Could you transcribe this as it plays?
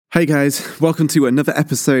Hey guys, welcome to another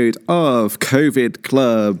episode of COVID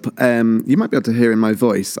Club. You might be able to hear in my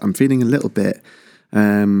voice, I'm feeling a little bit,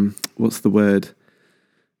 what's the word?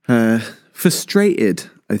 Frustrated,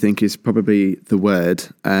 I think is probably the word.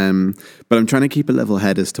 But I'm trying to keep a level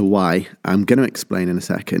head as to why. I'm going to explain in a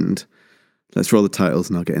second. Let's roll the titles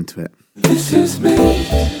and I'll get into it. This is me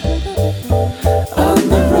on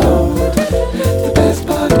the road, the best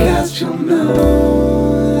podcast you'll know.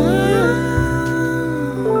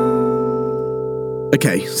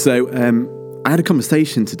 Okay, so I had a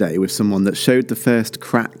conversation today with someone that showed the first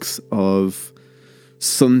cracks of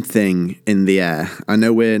something in the air. I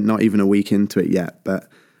know we're not even a week into it yet, but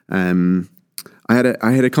I had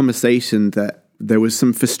a conversation that there was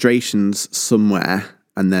some frustrations somewhere,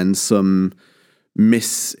 and then some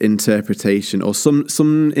misinterpretation or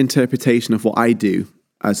some interpretation of what I do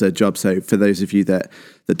as a job. So for those of you that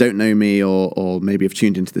don't know me or maybe have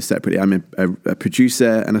tuned into this separately, I'm a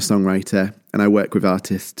producer and a songwriter, and I work with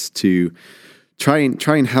artists to try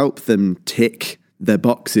and help them tick their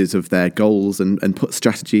boxes of their goals and put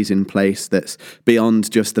strategies in place that's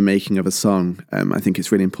beyond just the making of a song. I think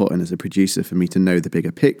it's really important as a producer for me to know the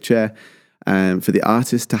bigger picture, for the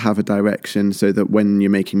artist to have a direction, so that when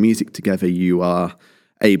you're making music together, you are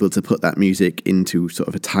able to put that music into sort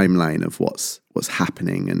of a timeline of what's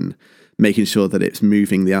happening and making sure that it's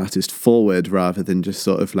moving the artist forward rather than just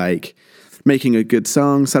sort of like making a good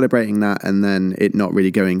song, celebrating that, and then it not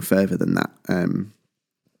really going further than that.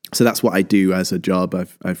 So that's what I do as a job.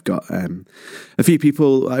 I've got a few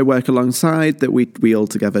people I work alongside that we all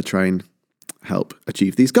together try and help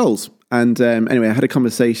achieve these goals. And anyway, I had a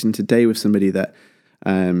conversation today with somebody that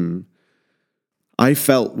I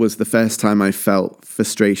felt was the first time I felt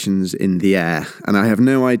frustrations in the air. And I have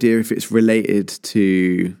no idea if it's related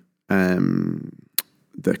to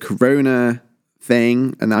the corona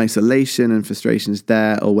thing and isolation and frustrations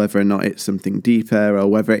there, or whether or not it's something deeper, or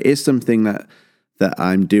whether it is something that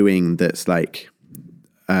I'm doing that's like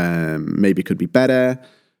maybe could be better,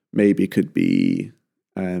 maybe could be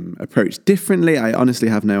approached differently. I honestly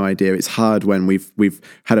have no idea. It's hard when we've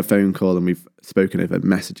had a phone call and we've spoken over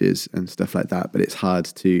messages and stuff like that, but it's hard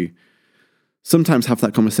to sometimes have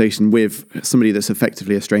that conversation with somebody that's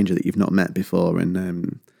effectively a stranger that you've not met before,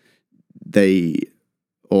 and they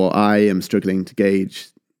or I am struggling to gauge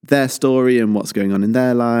their story and what's going on in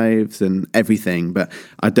their lives and everything. But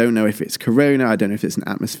I don't know if it's corona. I don't know if it's an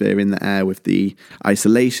atmosphere in the air with the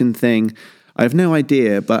isolation thing. I have no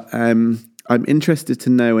idea, but I'm interested to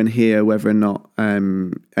know and hear whether or not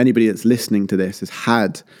anybody that's listening to this has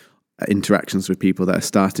had interactions with people that are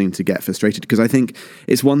starting to get frustrated. Because I think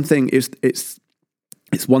it's one thing. It's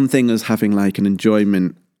one thing as having like an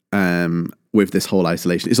enjoyment with this whole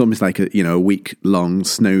isolation. It's almost like a week-long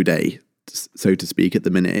snow day, so to speak. At the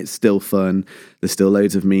minute, it's still fun. There's still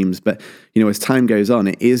loads of memes, but as time goes on,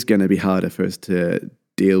 it is going to be harder for us to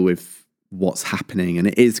deal with what's happening, and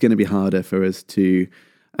it is going to be harder for us to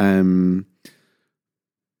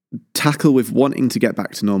tackle with wanting to get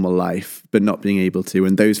back to normal life but not being able to,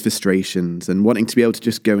 and those frustrations, and wanting to be able to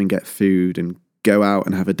just go and get food and go out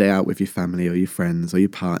and have a day out with your family or your friends or your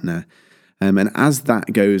partner. And as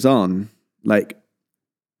that goes on, like,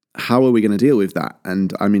 how are we going to deal with that?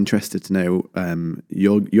 And I'm interested to know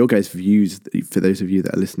your guys' views, for those of you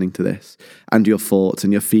that are listening to this, and your thoughts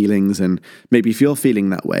and your feelings. And maybe if you're feeling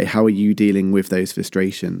that way, how are you dealing with those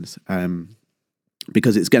frustrations?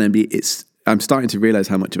 Because I'm starting to realize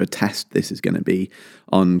how much of a test this is going to be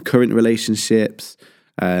on current relationships,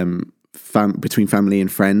 between family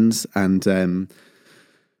and friends, and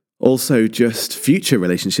also just future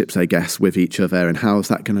relationships, I guess, with each other. And how's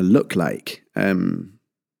that going to look like when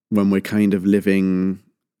we're kind of living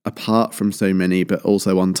apart from so many, but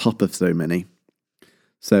also on top of so many.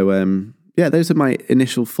 So, those are my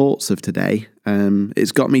initial thoughts of today.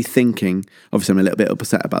 It's got me thinking. Obviously, I'm a little bit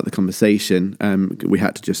upset about the conversation. We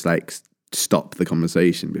had to just like stop the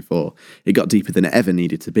conversation before it got deeper than it ever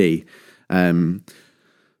needed to be.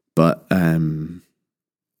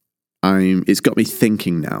 It's got me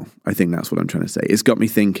thinking now. I think that's what I'm trying to say. It's got me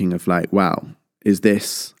thinking of like, wow, is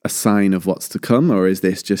this a sign of what's to come, or is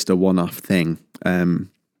this just a one-off thing?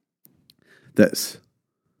 That's,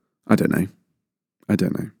 I don't know.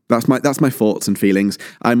 That's my thoughts and feelings.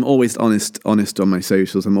 I'm always honest on my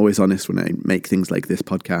socials. I'm always honest when I make things like this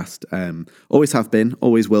podcast. Always have been,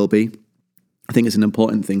 always will be. I think it's an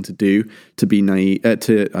important thing to do, to be naive.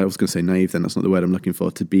 I was going to say naive, then that's not the word I'm looking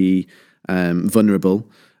for. To be vulnerable,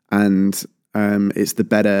 and it's the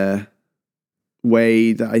better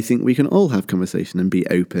way that I think we can all have conversation and be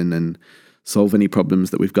open and solve any problems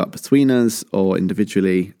that we've got between us or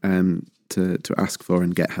individually, to ask for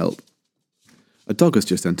and get help. A dog has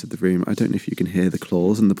just entered the room. I don't know if you can hear the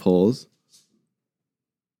claws and the paws.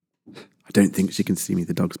 I don't think she can see me.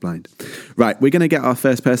 The dog's blind. Right, we're going to get our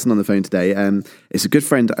first person on the phone today. It's a good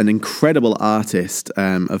friend, an incredible artist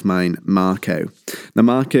of mine, Marco. Now,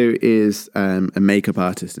 Marco is a makeup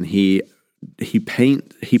artist, and he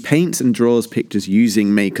paints and draws pictures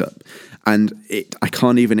using makeup. And I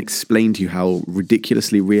can't even explain to you how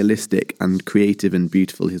ridiculously realistic and creative and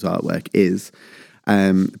beautiful his artwork is.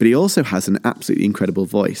 But he also has an absolutely incredible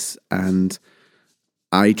voice, and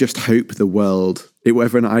I just hope the world,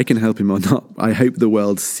 whether or not I can help him or not, I hope the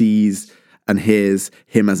world sees and hears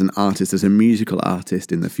him as an artist, as a musical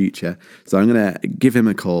artist in the future. So I'm going to give him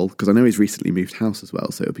a call, because I know he's recently moved house as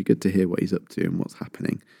well, so it'll be good to hear what he's up to and what's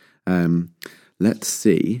happening. Let's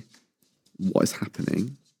see what is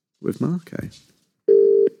happening with Marco.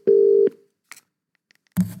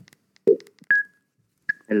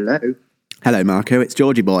 Hello. Hello, Marco. It's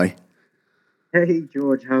Georgie boy. Hey,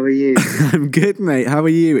 George. How are you? I'm good, mate. How are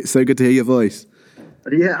you? It's so good to hear your voice.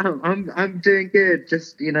 Yeah, I'm doing good.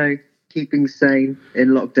 Just keeping sane in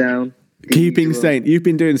lockdown. Keeping sane. You've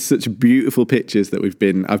been doing such beautiful pictures that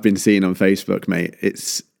I've been seeing on Facebook, mate.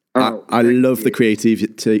 I love the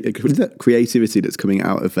creativity that's coming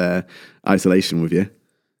out of isolation with you.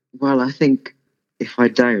 Well, I think if I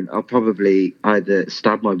don't, I'll probably either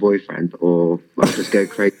stab my boyfriend or I'll just go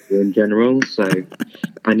crazy in general. So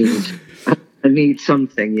I need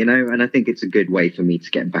something, and I think it's a good way for me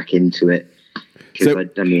to get back into it. So,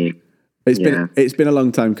 it's been a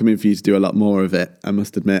long time coming for you to do a lot more of it, I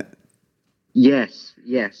must admit. Yes,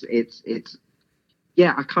 it's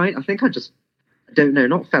I think I just, I don't know,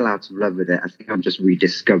 not fell out of love with it. I think I'm just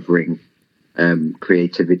rediscovering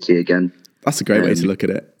creativity again. That's a great way to look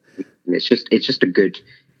at it. It's just a good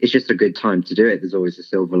time to do it. There's always a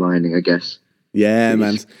silver lining, I guess. Yeah,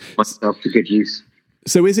 man. Myself to good use.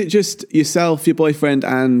 So is it just yourself, your boyfriend,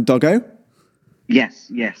 and Doggo?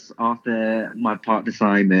 Yes. Arthur, my partner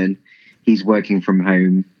Simon, he's working from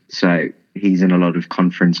home, so he's in a lot of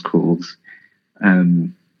conference calls.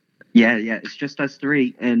 It's just us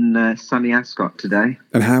three in sunny Ascot today.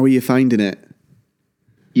 And how are you finding it?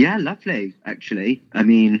 Yeah, lovely, actually. I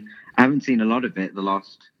mean, I haven't seen a lot of it the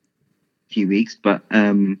last few weeks, but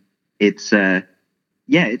it's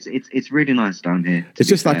really nice down here. It's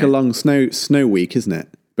just like a long snow week, isn't it?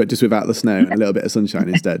 But just without the snow and a little bit of sunshine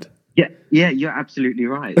instead. Yeah, you're absolutely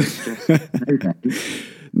right. It's just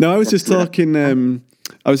No, I was just talking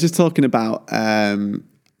about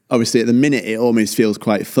obviously at the minute it almost feels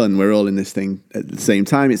quite fun. We're all in this thing at the same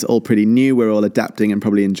time. It's all pretty new. We're all adapting and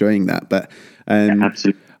probably enjoying that. But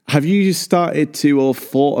absolutely. Have you started to or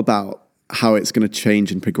thought about how it's going to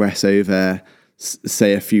change and progress over,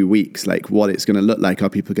 say, a few weeks? Like what it's going to look like? Are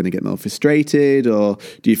people going to get more frustrated, or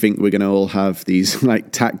do you think we're going to all have these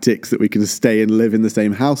like tactics that we can stay and live in the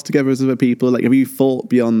same house together as other people? Like, have you thought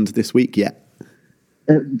beyond this week yet?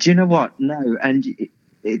 Do you know what? No, and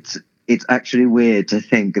it's actually weird to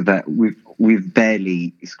think that we've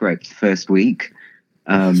barely scraped the first week.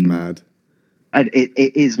 That's mad. And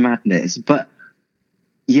it is madness, but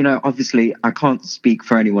obviously I can't speak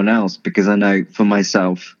for anyone else, because I know for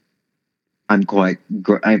myself, I'm quite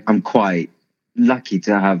lucky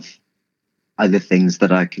to have other things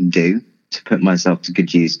that I can do to put myself to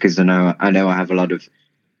good use, because I know I have a lot of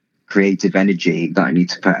creative energy that I need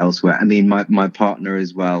to put elsewhere. I mean, my partner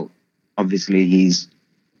as well, obviously he's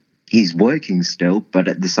working still, but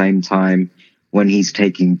at the same time, when he's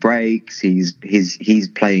taking breaks, he's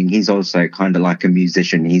playing. He's also kind of like a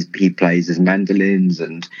musician. He plays his mandolins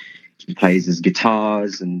and he plays his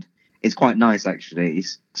guitars, and it's quite nice actually.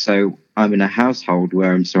 So I'm in a household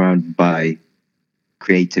where I'm surrounded by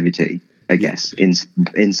creativity, I guess,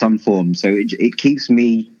 in some form. So it keeps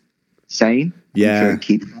me sane. Yeah, I'm sure it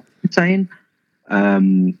keeps me sane.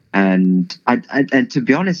 And to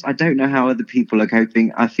be honest, I don't know how other people are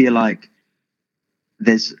coping. I feel like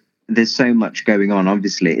there's so much going on.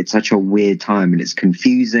 Obviously, it's such a weird time and it's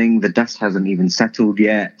confusing. The dust hasn't even settled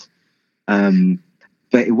yet.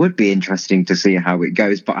 But it would be interesting to see how it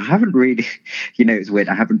goes. But I haven't really, it's weird.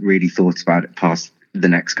 I haven't really thought about it past the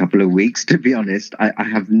next couple of weeks, to be honest. I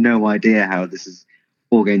have no idea how this is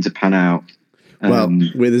all going to pan out. Well,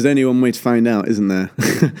 there's only one way to find out, isn't there?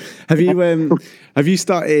 Have you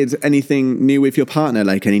started anything new with your partner,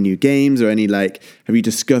 like any new games or have you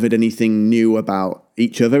discovered anything new about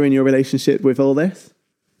each other in your relationship with all this?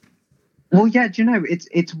 Well, yeah, do you know,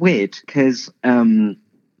 it's weird because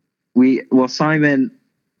Simon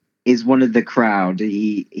is one of the crowd.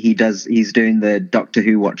 He's doing the Doctor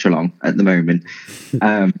Who watch along at the moment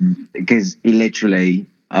because he literally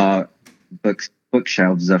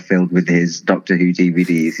bookshelves are filled with his Doctor Who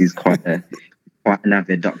DVDs. He's quite a quite an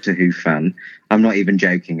avid Doctor Who fan. I'm not even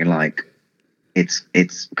joking. And like, it's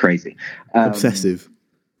crazy. Obsessive.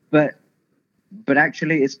 But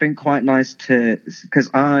actually, it's been quite nice because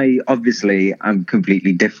I'm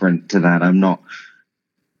completely different to that.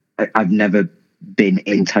 I've never been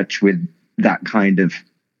in touch with that kind of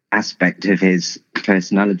aspect of his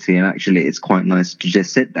personality, and actually it's quite nice to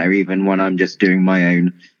just sit there even when I'm just doing my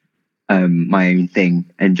own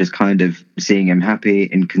thing, and just kind of seeing him happy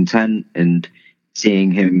and content, and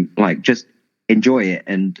seeing him like just enjoy it,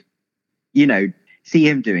 and see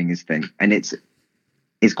him doing his thing. And it's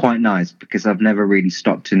quite nice because I've never really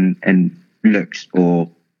stopped and looked or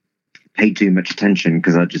paid too much attention,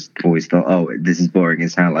 because I just always thought, oh, this is boring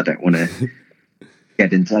as hell, I don't want to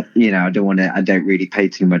get into, I don't really pay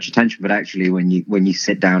too much attention. But actually, when you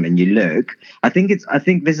sit down and you look, I think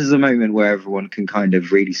this is a moment where everyone can kind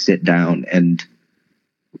of really sit down and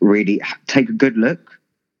really take a good look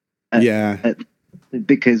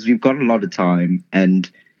because we've got a lot of time, and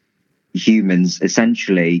humans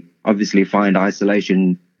essentially obviously find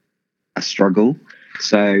isolation a struggle.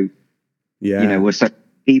 So we're so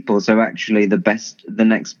people, so actually the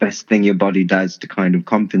next best thing your body does to kind of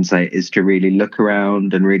compensate is to really look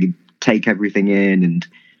around and really take everything in, and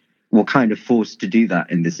we're kind of forced to do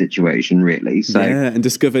that in this situation, really. So and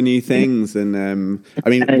discover new things. And I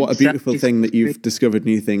mean, what a beautiful thing that you've discovered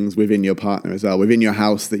new things within your partner as well, within your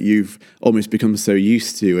house, that you've almost become so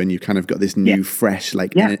used to, and you've kind of got this new fresh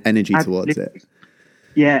energy towards it.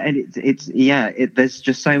 Yeah, and there's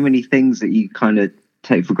just so many things that you kind of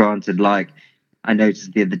take for granted. Like, I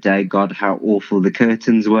noticed the other day, God, how awful the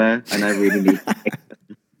curtains were, and I really need to take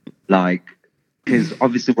them. Like, because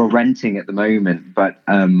obviously we're renting at the moment, but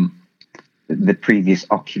the previous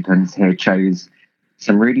occupants here chose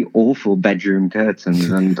some really awful bedroom curtains,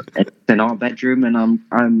 and it's in our bedroom, and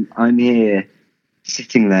I'm here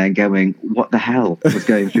sitting there going, what the hell was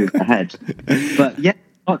going through their head? But yeah,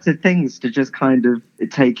 lots of things to just kind of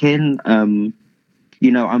take in. I'm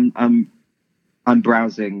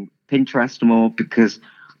browsing Pinterest more because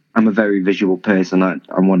I'm a very visual person. I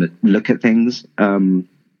want to look at things, and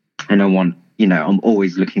I want, I'm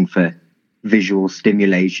always looking for visual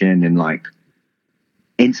stimulation and like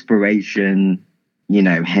inspiration,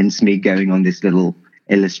 hence me going on this little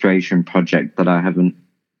illustration project that I haven't,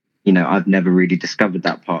 I've never really discovered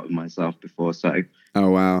that part of myself before. So,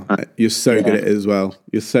 oh wow, you're so good at it as well.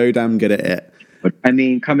 You're so damn good at it. But I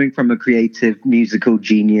mean, coming from a creative musical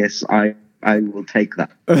genius, I will take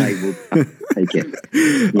that. I will take it.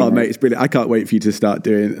 Oh, mate, it's brilliant. I can't wait for you to start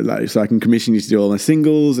doing, so I can commission you to do all my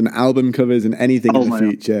singles and album covers and anything in the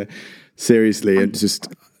future. God. Seriously, and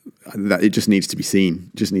it just needs to be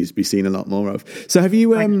seen. Just needs to be seen a lot more of. So have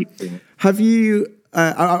you?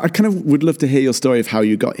 I kind of would love to hear your story of how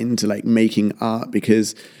you got into like making art,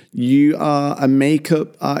 because you are a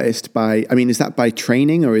makeup artist is that by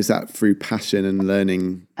training, or is that through passion and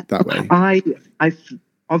learning that way?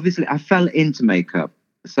 Obviously, I fell into makeup.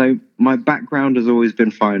 So my background has always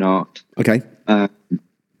been fine art. Okay.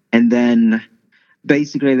 And then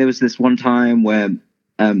basically there was this one time where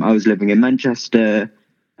I was living in Manchester.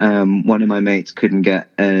 One of my mates couldn't get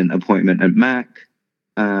an appointment at MAC.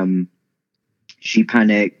 She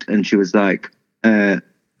panicked and she was like,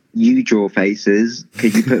 you draw faces.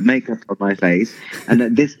 Could you put makeup on my face? And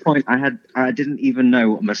at this point, I didn't even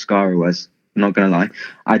know what mascara was. I'm not gonna lie,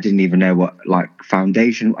 I didn't even know what like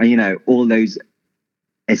foundation, all those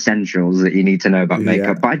essentials that you need to know about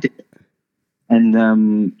makeup. But I did, and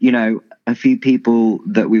a few people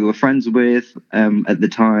that we were friends with at the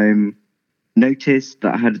time noticed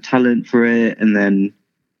that I had a talent for it, and then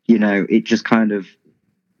it just kind of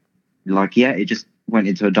like it just went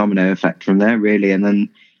into a domino effect from there, really. And then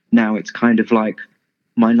now it's kind of like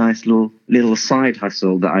my nice little side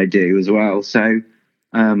hustle that I do as well. So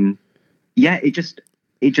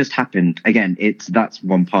it just happened. Again, that's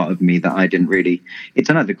one part of me that I didn't really. It's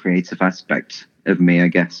another creative aspect of me, I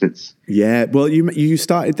guess. It's well, you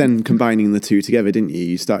started then combining the two together, didn't you?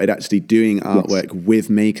 You started actually doing artwork with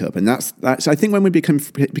makeup, and that's I think when we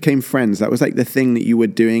became friends, that was like the thing that you were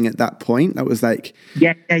doing at that point. That was like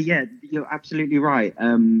yeah. You're absolutely right.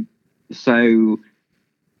 So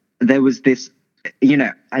there was this,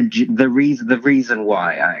 and the reason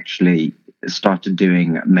why I actually started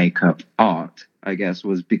doing makeup art, I guess,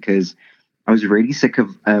 was because I was really sick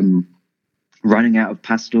of running out of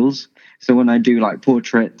pastels. So when I do like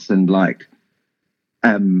portraits and like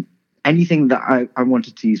anything that I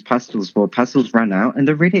wanted to use pastels for, pastels ran out and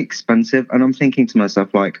they're really expensive. And I'm thinking to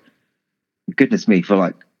myself, like, goodness me, for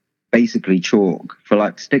like basically chalk, for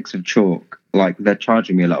like sticks of chalk, like they're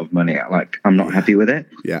charging me a lot of money. Like, I'm not happy with it.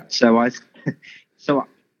 Yeah. So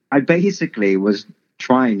I basically was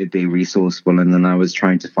trying to be resourceful, and then I was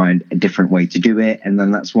trying to find a different way to do it, and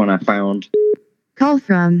then that's when I found Call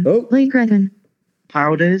from Lee Gretton.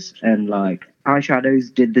 powders, and like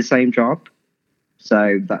eyeshadows did the same job.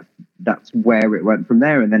 So that's where it went from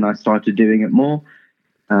there, and then I started doing it more.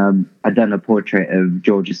 I'd done a portrait of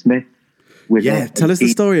Georgia Smith. Tell us the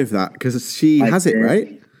story of that, because she has it,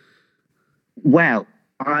 right? Well,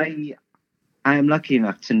 I am lucky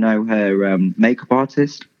enough to know her makeup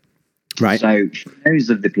artist. Right. So she knows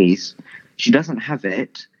of the piece. She doesn't have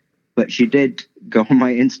it, but she did go on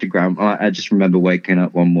my Instagram. I just remember waking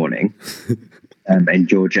up one morning and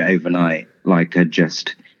Georgia overnight, had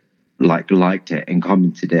just liked it and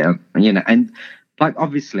commented it, and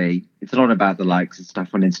obviously it's not about the likes and stuff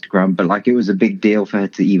on Instagram, but it was a big deal for her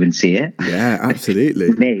to even see it. Yeah,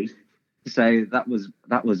 absolutely. For me. So that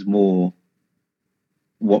was more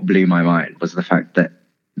what blew my mind, was the fact that,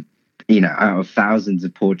 out of thousands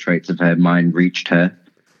of portraits of her, mine reached her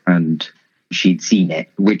and she'd seen it,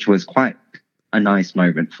 which was quite a nice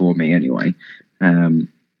moment for me anyway. But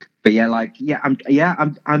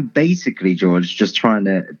I'm basically, George, just trying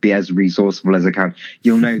to be as resourceful as I can.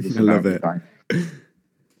 You'll know this. I love it.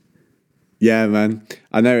 Yeah, man.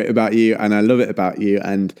 I know it about you, and I love it about you,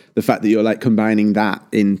 and the fact that you're combining that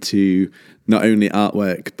into not only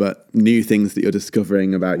artwork but new things that you're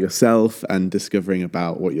discovering about yourself and discovering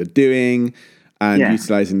about what you're doing and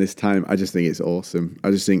utilizing this time. I just think it's awesome. I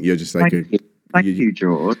just think you're just Thank you,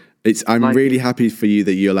 George. I'm really happy for you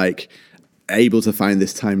that you're able to find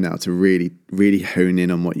this time now to really, really hone in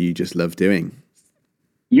on what you just love doing.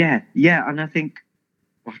 Yeah, and I think,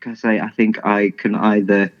 I think I can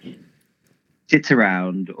either sit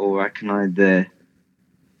around or I can either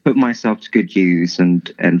put myself to good use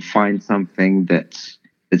and find something that's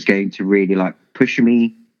going to really push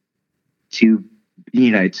me to,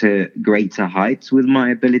 to greater heights with my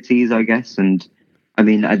abilities, I guess. And I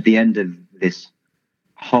mean, at the end of this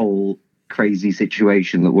whole crazy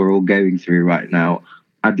situation that we're all going through right now,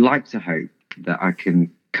 I'd like to hope that I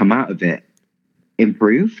can come out of it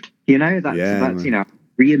improved. That's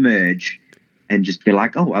re-emerge and just be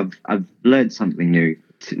like, oh, I've learned something new.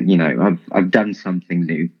 I've done something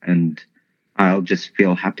new, and I'll just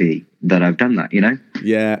feel happy that I've done that.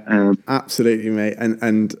 Yeah, absolutely, mate.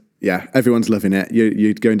 And yeah, everyone's loving it.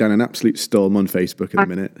 You're going down an absolute storm on Facebook at the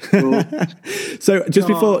minute. So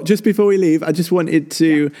just before we leave, I just wanted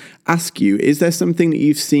to ask you: is there something that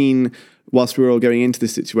you've seen whilst we were all going into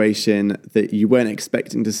this situation that you weren't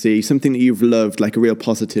expecting to see? Something that you've loved, like a real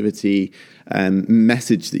positivity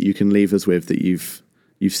message that you can leave us with that you've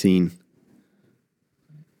seen?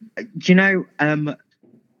 Do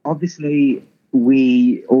obviously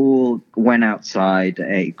we all went outside at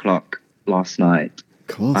 8:00 last night.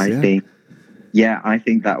 Of course, I think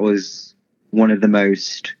that was one of the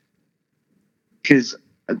most, because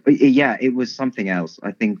it was something else.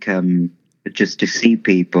 I think just to see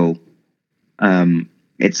people,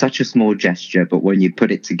 it's such a small gesture, but when you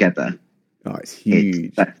put it together, it's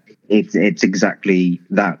huge. It's exactly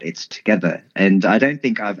that. It's together, and I don't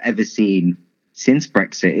think I've ever seen since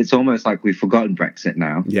Brexit. It's almost like we've forgotten Brexit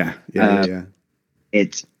now. Yeah.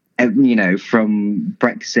 It's from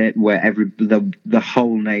Brexit, where the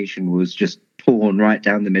whole nation was just torn right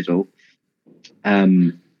down the middle,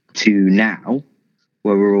 to now,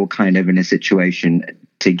 where we're all kind of in a situation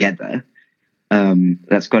together.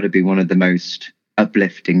 That's got to be one of the most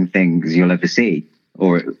uplifting things you'll ever see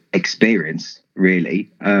or experience, really.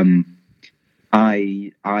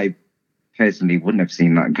 I personally wouldn't have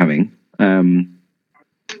seen that coming.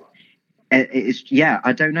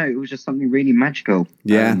 I don't know. It was just something really magical.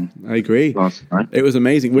 Yeah, I agree. Last night. It was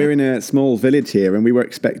amazing. We're in a small village here, and we were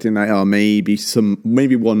expecting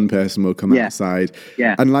maybe one person will come outside.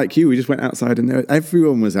 Yeah. And like you, we just went outside, and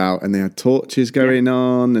everyone was out, and they had torches going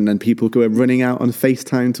on, and then people were running out on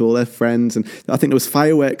FaceTime to all their friends, and I think there was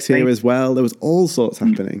fireworks here as well. There was all sorts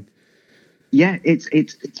happening. Yeah,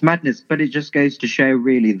 it's madness, but it just goes to show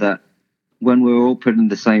really that when we're all put in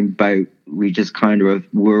the same boat, we just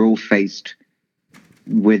we're all faced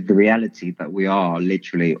with the reality that we are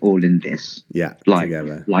literally all in this. Yeah,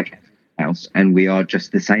 together. Like else, and we are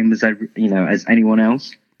just the same as as anyone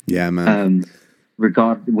else. Yeah, man.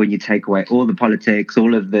 When you take away all the politics,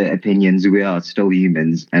 all of the opinions, we are still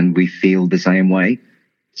humans, and we feel the same way.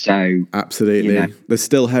 So absolutely, there's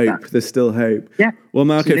still hope. There's still hope. Yeah. Well,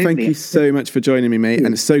 Marco, thank you so much for joining me, mate,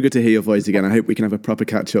 and it's so good to hear your voice again. I hope we can have a proper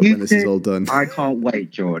catch up when this is all done. I can't wait,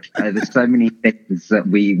 George. There's so many things that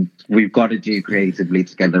we've got to do creatively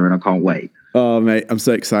together, and I can't wait. Oh, mate, I'm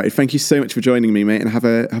so excited. Thank you so much for joining me, mate, and have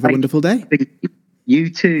a wonderful day. You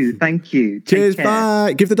too. Thank you. Cheers.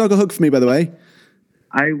 Bye. Give the dog a hug for me, by the way.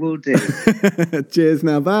 I will do. Cheers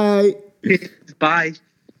now. Bye. Bye.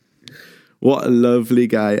 What a lovely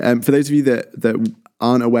guy. For those of you that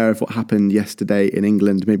aren't aware of what happened yesterday in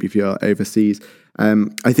England, maybe if you're overseas,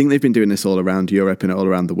 I think they've been doing this all around Europe and all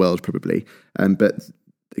around the world probably. But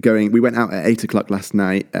we went out at 8:00 last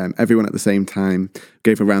night. Everyone at the same time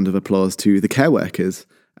gave a round of applause to the care workers.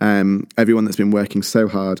 Everyone that's been working so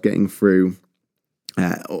hard getting through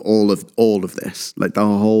all of this, like the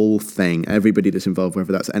whole thing, everybody that's involved,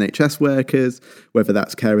 whether that's NHS workers, whether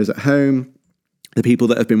that's carers at home, the people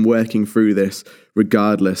that have been working through this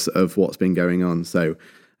regardless of what's been going on. So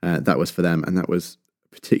that was for them, and that was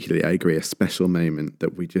particularly, I agree, a special moment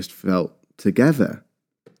that we just felt together.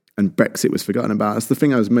 And Brexit was forgotten about. That's the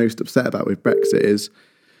thing I was most upset about with Brexit, is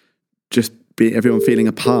just everyone feeling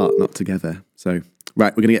apart, not together. So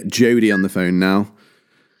right, we're going to get Jodie on the phone now.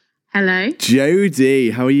 Hello.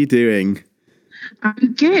 Jodie, how are you doing?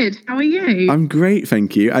 I'm good. How are you? I'm great,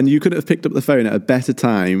 thank you. And you couldn't have picked up the phone at a better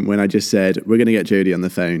time when I just said, we're going to get Jodie on the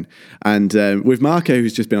phone. And with Marco,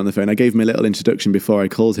 who's just been on the phone, I gave him a little introduction before I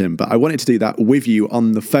called him. But I wanted to do that with you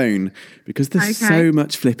on the phone because there's so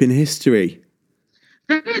much flipping history.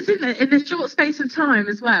 There is, in the short space of time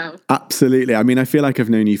as well. Absolutely. I mean, I feel like I've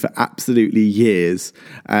known you for absolutely years.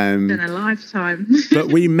 It's been a lifetime. But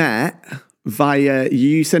we met via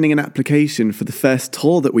you sending an application for the first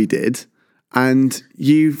tour that we did. And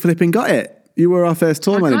you flipping got it. You were our first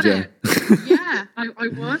tour manager. Yeah,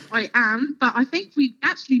 I am. But I think we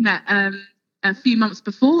actually met a few months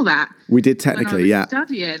before that. We did technically, when I was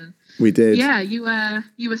studying. We did. Yeah, you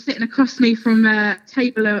were sitting across me from a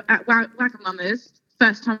table at Wagamama's.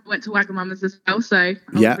 First time I went to Wagamama's as well, so I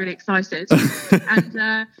was really excited.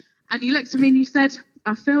 and you looked at me and you said,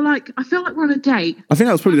 I feel like we're on a date. I think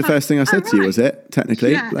that was probably the first thing I said to you, was it?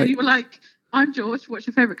 Technically. Yeah, and you were like, I'm George. What's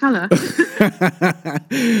your favourite colour?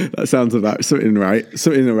 That sounds about something right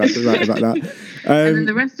about that. And then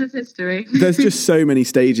the rest is history. There's just so many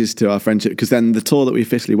stages to our friendship, because then the tour that we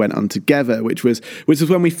officially went on together, which was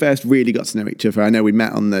when we first really got to know each other. I know we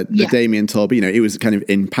met on the Damien tour, but it was kind of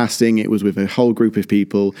in passing. It was with a whole group of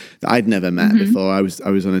people that I'd never met before. I was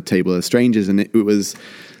on a table of strangers, and it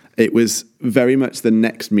was very much the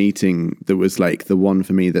next meeting that was like the one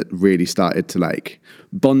for me that really started to like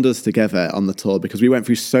bond us together on the tour, because we went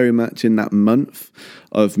through so much in that month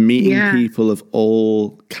of meeting people of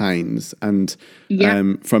all kinds, and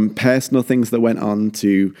from personal things that went on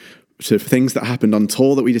to things that happened on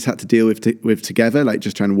tour that we just had to deal with together, like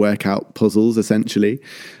just trying to work out puzzles essentially.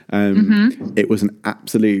 It was an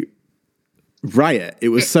absolute riot. It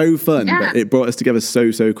was so fun, but it brought us together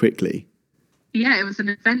so quickly. Yeah, it was an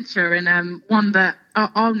adventure, and one that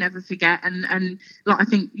I'll never forget. And like I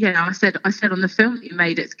think, I said on the film that you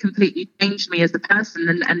made, it's completely changed me as a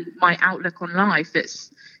person and my outlook on life.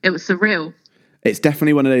 It was surreal. It's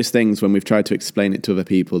definitely one of those things when we've tried to explain it to other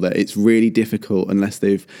people that it's really difficult unless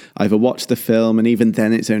they've either watched the film, and even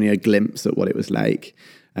then it's only a glimpse at what it was like.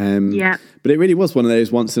 But it really was one of those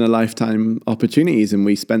once in a lifetime opportunities, and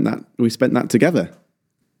we spent that together.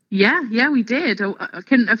 Yeah, we did. I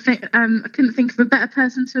couldn't think of a better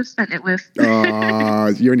person to have spent it with.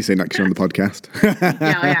 You're only saying that because you're on the podcast.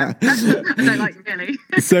 Yeah, I am. I don't like really.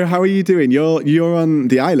 So how are you doing? You're on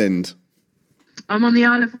the island. I'm on the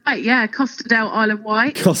Isle of Wight. Yeah, Costa del Isle of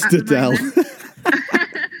Wight. Costa del.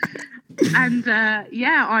 And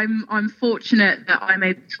I'm fortunate that I'm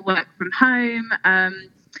able to work from home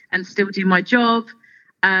and still do my job.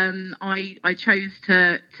 I chose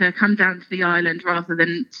to come down to the island rather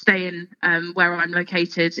than stay in where I'm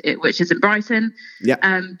located, which is in Brighton.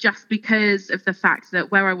 Just because of the fact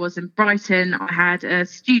that where I was in Brighton, I had a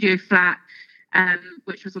studio flat,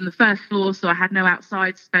 which was on the first floor, so I had no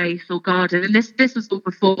outside space or garden. And this was all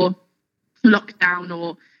before lockdown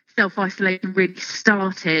or self-isolation really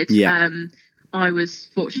started. I was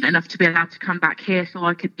fortunate enough to be allowed to come back here so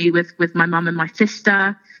I could be with my mum and my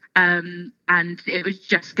sister. And it was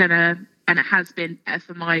just and it has been better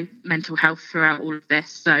for my mental health throughout all of this.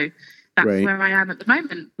 So that's where I am at the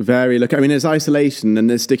moment. Very lucky. I mean, there's isolation and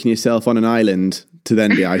there's sticking yourself on an island to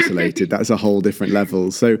then be isolated. That's a whole different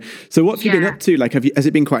level. So what have you been up to? Like, has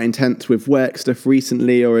it been quite intense with work stuff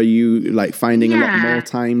recently, or are you like finding a lot more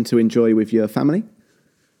time to enjoy with your family?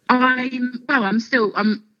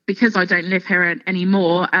 Because I don't live here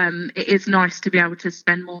anymore, it is nice to be able to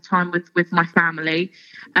spend more time with my family.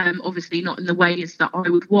 Obviously not in the ways that I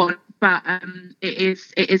would want, but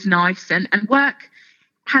it is nice. And work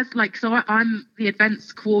has I'm the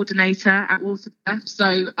events coordinator at Waterford,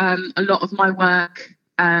 so a lot of my work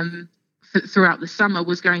throughout the summer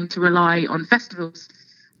was going to rely on festivals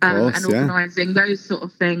and organising those sort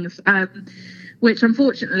of things. which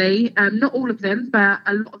unfortunately, not all of them, but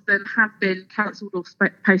a lot of them have been cancelled or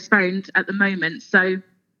postponed at the moment. So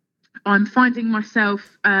I'm finding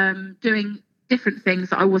myself doing different things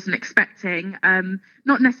that I wasn't expecting.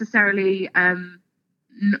 Not necessarily not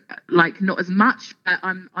as much, but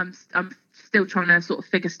I'm still trying to sort of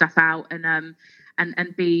figure stuff out and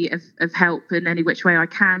be of help in any which way I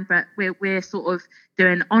can. But we're sort of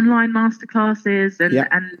doing online masterclasses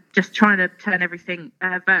and just trying to turn everything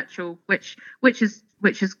virtual, which is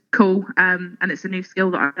cool. And it's a new skill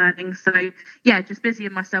that I'm learning. So yeah, just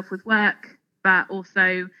busying myself with work, but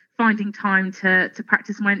also finding time to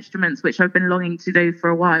practice my instruments, which I've been longing to do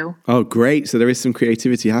for a while. Oh, great. So there is some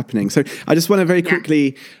creativity happening. So I just want to very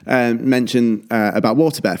quickly mention about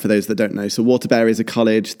Waterbear for those that don't know. So Waterbear is a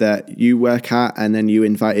college that you work at, and then you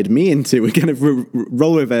invited me into, we're kind of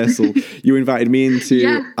role reversal. You invited me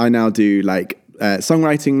into, I now do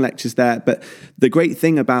songwriting lectures there. But the great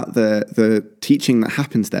thing about the teaching that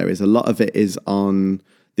happens there is a lot of it is on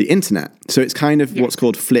the internet. So it's kind of what's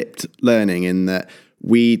called flipped learning, in that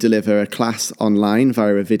we deliver a class online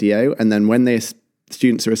via a video, and then when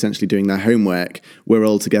students are essentially doing their homework, we're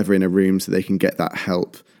all together in a room so they can get that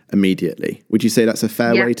help immediately. Would you say that's a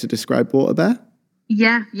fair way to describe Waterbear?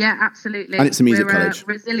 Yeah, absolutely. And it's a music college.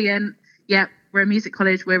 Resilient. Yeah, we're a music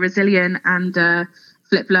college. We're resilient and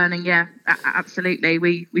flip learning. Yeah, absolutely.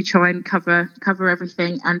 We try and cover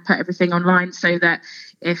everything and put everything online so that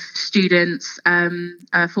if students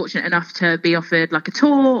are fortunate enough to be offered like a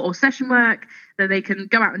tour or session work, that they can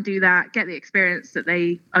go out and do that, get the experience that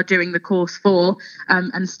they are doing the course for,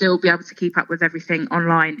 and still be able to keep up with everything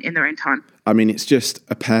online in their own time. I mean, it's just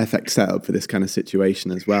a perfect setup for this kind of situation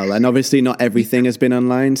as well. And obviously not everything has been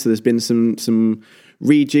online, so there's been some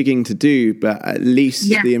rejigging to do, but at least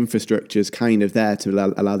the infrastructure is kind of there to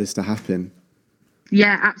allow this to happen.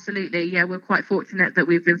 Yeah, absolutely. Yeah, we're quite fortunate that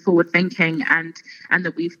we've been forward thinking and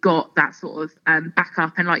that we've got that sort of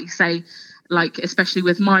backup. And like you say, especially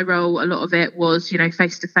with my role, a lot of it was,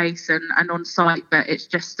 face to face and on site, but it's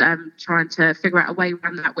just trying to figure out a way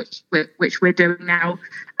around that, which we're doing now.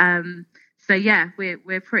 So yeah,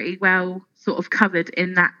 we're pretty well sort of covered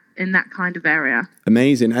in that kind of area.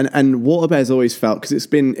 Amazing. And Waterbear's always felt, because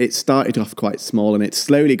it started off quite small and it's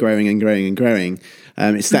slowly growing and growing and growing.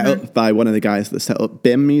 It's set up by one of the guys that set up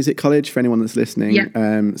BIM Music College, for anyone that's listening.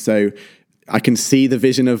 Yeah. So I can see the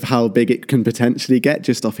vision of how big it can potentially get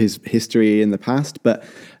just off his history in the past. But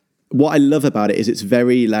what I love about it is it's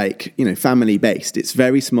very family based. It's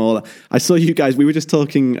very small. I saw you guys, we were just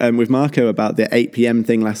talking with Marco about the 8 p.m.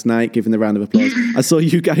 thing last night, giving the round of applause. I saw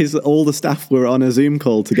you guys, all the staff were on a Zoom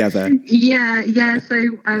call together. Yeah. So,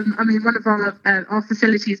 one of our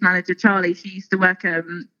facilities manager, Charlie, she used to work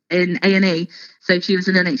in A&E. So she was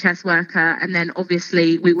an NHS worker. And then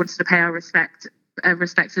obviously we wanted to pay our respects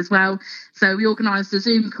as well. So we organised a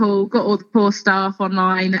Zoom call, got all the core staff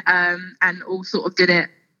online, and all sort of did it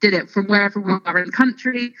from wherever we are in the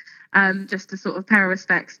country, just to sort of pay our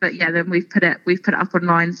respects. But yeah, then we've put it up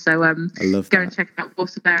online. So I love go and check out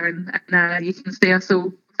Waterbear, and you can see us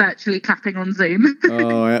all virtually clapping on Zoom.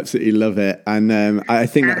 Oh, I absolutely love it, and I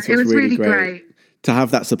think that's what's really great. To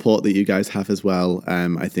have that support that you guys have as well,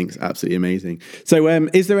 I think is absolutely amazing. So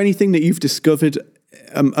is there anything that you've discovered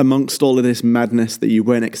amongst all of this madness that you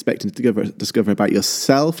weren't expecting to discover about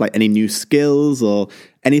yourself, like any new skills or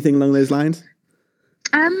anything along those lines?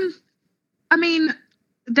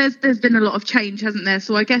 There's been a lot of change, hasn't there?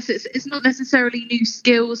 So I guess it's not necessarily new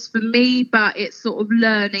skills for me, but it's sort of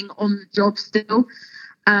learning on the job still.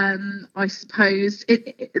 I suppose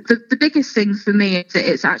the biggest thing for me is that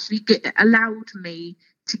it's actually allowed me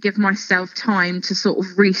to give myself time to sort of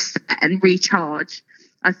reset and recharge.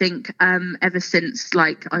 I think ever since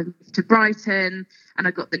I moved to Brighton and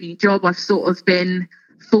I got the new job, I've sort of been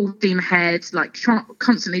full steam ahead,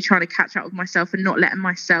 constantly trying to catch up with myself and not letting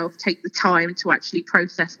myself take the time to actually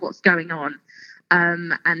process what's going on,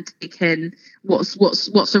 and take in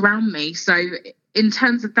what's around me. So in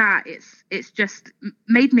terms of that, it's just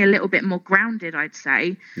made me a little bit more grounded, I'd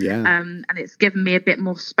say. Yeah. And it's given me a bit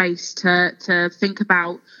more space to think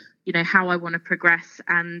about, how I want to progress.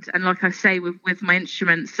 And like I say, with my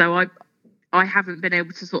instruments, so I haven't been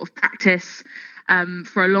able to sort of practice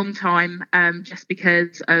for a long time, just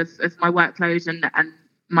because of my workload and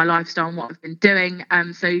my lifestyle and what I've been doing.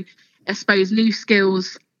 So I suppose new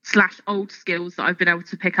skills / old skills that I've been able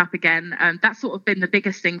to pick up again. That's sort of been the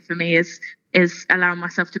biggest thing for me is allowing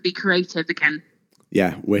myself to be creative again.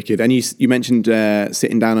 Yeah, wicked. And you mentioned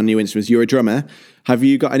sitting down on new instruments. You're a drummer. Have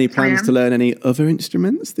you got any plans to learn any other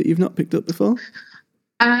instruments that you've not picked up before?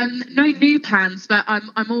 No new plans, but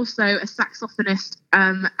I'm also a saxophonist,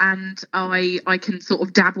 and I can sort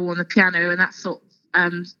of dabble on the piano and that sort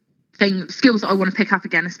of skills that I want to pick up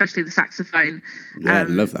again, especially the saxophone. Yeah, I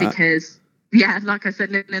love that. Because like I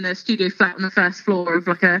said, living in a studio flat on the first floor of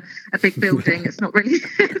like a big building, it's not really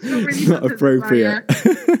it's not appropriate.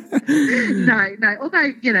 No.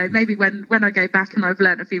 Although, maybe when I go back and I've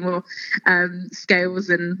learnt a few more scales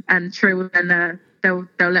and trill, then they'll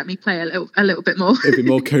let me play a little bit more. It'd be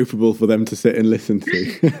more copable for them to sit and listen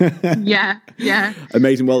to. Yeah.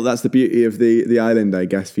 Amazing. Well, that's the beauty of the island, I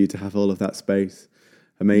guess, for you to have all of that space.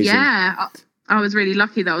 Amazing. Yeah, I was really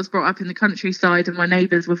lucky that I was brought up in the countryside, and my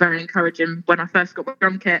neighbours were very encouraging when I first got my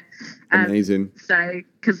drum kit. Amazing. So,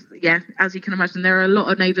 because as you can imagine, there are a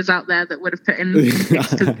lot of neighbours out there that would have put in kits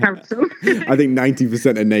to the council. I think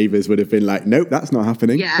 90% of neighbours would have been like, "Nope, that's not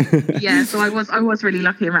happening." Yeah. So I was really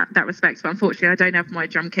lucky in that respect, but unfortunately, I don't have my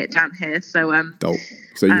drum kit down here. So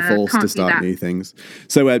So you're forced to start new things.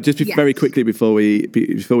 So very quickly before we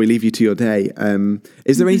leave you to your day,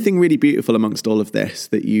 is there anything really beautiful amongst all of this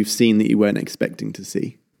that you've seen that you weren't expecting to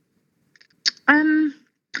see?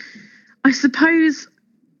 I suppose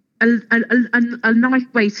a nice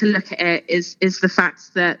way to look at it is the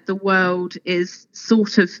fact that the world is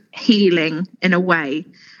sort of healing in a way,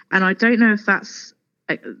 and I don't know if that's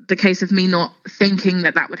the case of me not thinking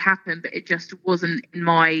that would happen, but it just wasn't in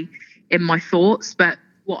my thoughts. But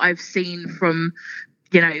what I've seen from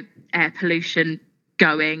air pollution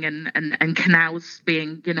going and canals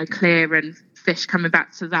being queer and fish coming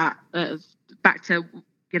back to their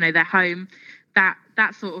home,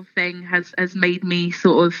 that sort of thing has made me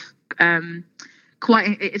sort of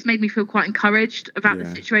it's made me feel quite encouraged about the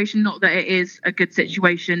situation. Not that it is a good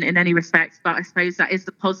situation in any respect, but I suppose that is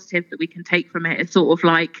the positive that we can take from it. It's sort of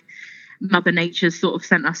like Mother Nature's sort of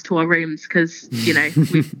sent us to our rooms because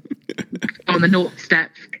we've on the naught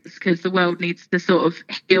step, because the world needs to sort of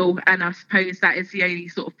heal, and I suppose that is the only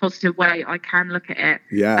sort of positive way I can look at it.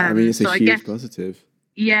 It's a huge positive.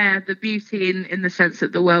 The beauty in the sense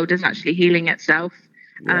that the world is actually healing itself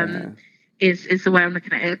is the way I'm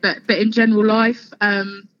looking at it. But in general life,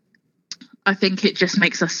 I think it just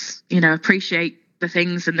makes us appreciate the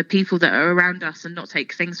things and the people that are around us and not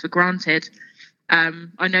take things for granted.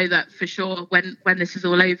 I know that for sure when this is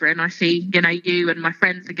all over and I see you and my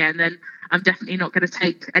friends again, then I'm definitely not going to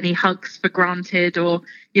take any hugs for granted or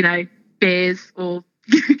beers or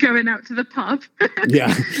going out to the pub.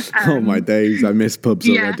 Oh my days, I miss pubs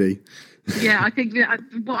already. I think that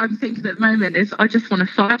what I'm thinking at the moment is I just want a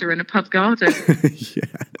cider in a pub garden.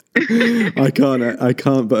 I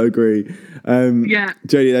can't but agree.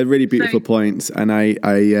 Jodie, they're really beautiful points, and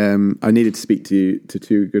I needed to speak to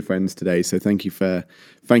two good friends today. So thank you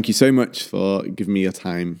so much for giving me your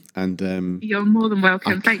time. And you're more than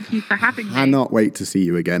welcome. Thank you for having me. I cannot wait to see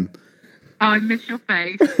you again. I miss your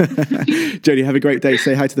face. Jodie, have a great day.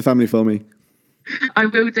 Say hi to the family for me. I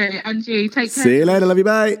will do. And you take care. See you later. Love you.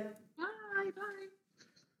 Bye.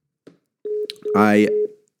 I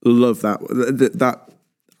love that.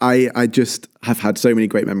 I just have had so many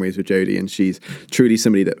great memories with Jodie, and she's truly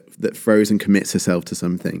somebody that throws and commits herself to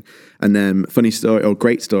something. And funny story, or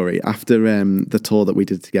great story, after the tour that we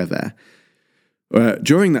did together,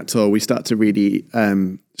 during that tour, we started to really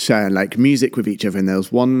share like music with each other. And there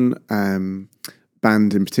was one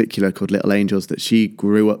band in particular called Little Angels that she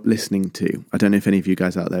grew up listening to. I don't know if any of you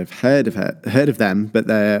guys out there have heard of them, but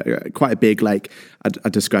they're quite a big, like, I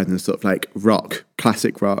describe them as sort of like rock,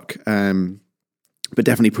 classic rock, but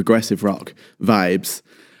definitely progressive rock vibes.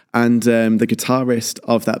 And the guitarist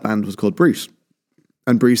of that band was called Bruce.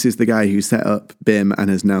 And Bruce is the guy who set up BIM and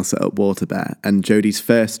has now set up Waterbear. And Jodie's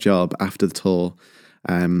first job after the tour,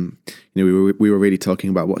 we were really talking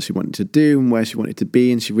about what she wanted to do and where she wanted to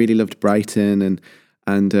be, and she really loved Brighton.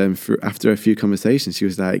 And after a few conversations, she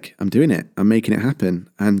was like, "I'm doing it. I'm making it happen."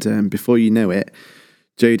 And before you know it,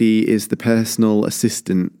 Jodie is the personal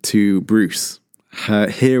assistant to Bruce, her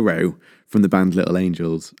hero from the band Little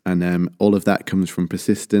Angels, and all of that comes from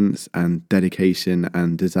persistence and dedication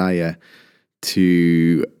and desire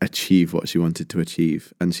to achieve what she wanted to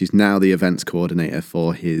achieve. And she's now the events coordinator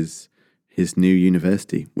for his new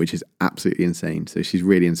university, which is absolutely insane. So she's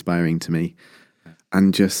really inspiring to me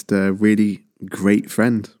and just a really great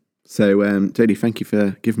friend. So Jodie, thank you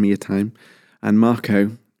for giving me your time. And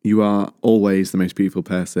Marco, you are always the most beautiful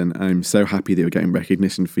person. I'm so happy that you're getting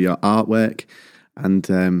recognition for your artwork, and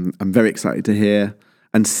I'm very excited to hear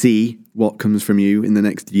and see what comes from you in the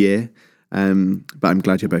next year. But I'm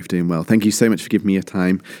glad you're both doing well. Thank you so much for giving me your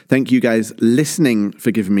time. Thank you guys listening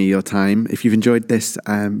for giving me your time. If you've enjoyed this,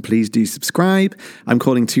 please do subscribe. I'm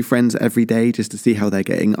calling 2 friends every day just to see how they're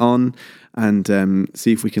getting on and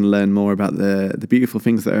see if we can learn more about the beautiful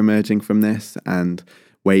things that are emerging from this and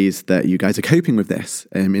ways that you guys are coping with this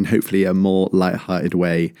in hopefully a more lighthearted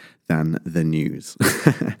way than the news.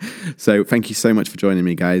 So thank you so much for joining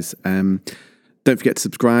me, guys. Don't forget to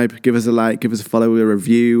subscribe, give us a like, give us a follow, a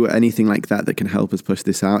review, anything like that that can help us push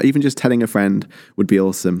this out. Even just telling a friend would be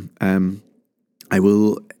awesome. I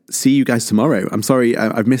will see you guys tomorrow. I'm sorry,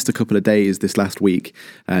 I've missed a couple of days this last week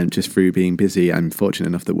just through being busy. I'm fortunate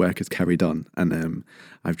enough that work has carried on and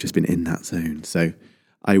I've just been in that zone. So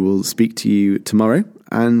I will speak to you tomorrow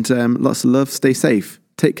and lots of love. Stay safe.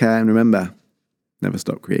 Take care. And remember, never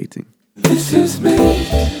stop creating. This is me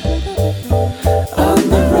on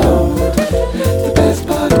the road, the best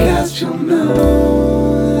podcast you'll know.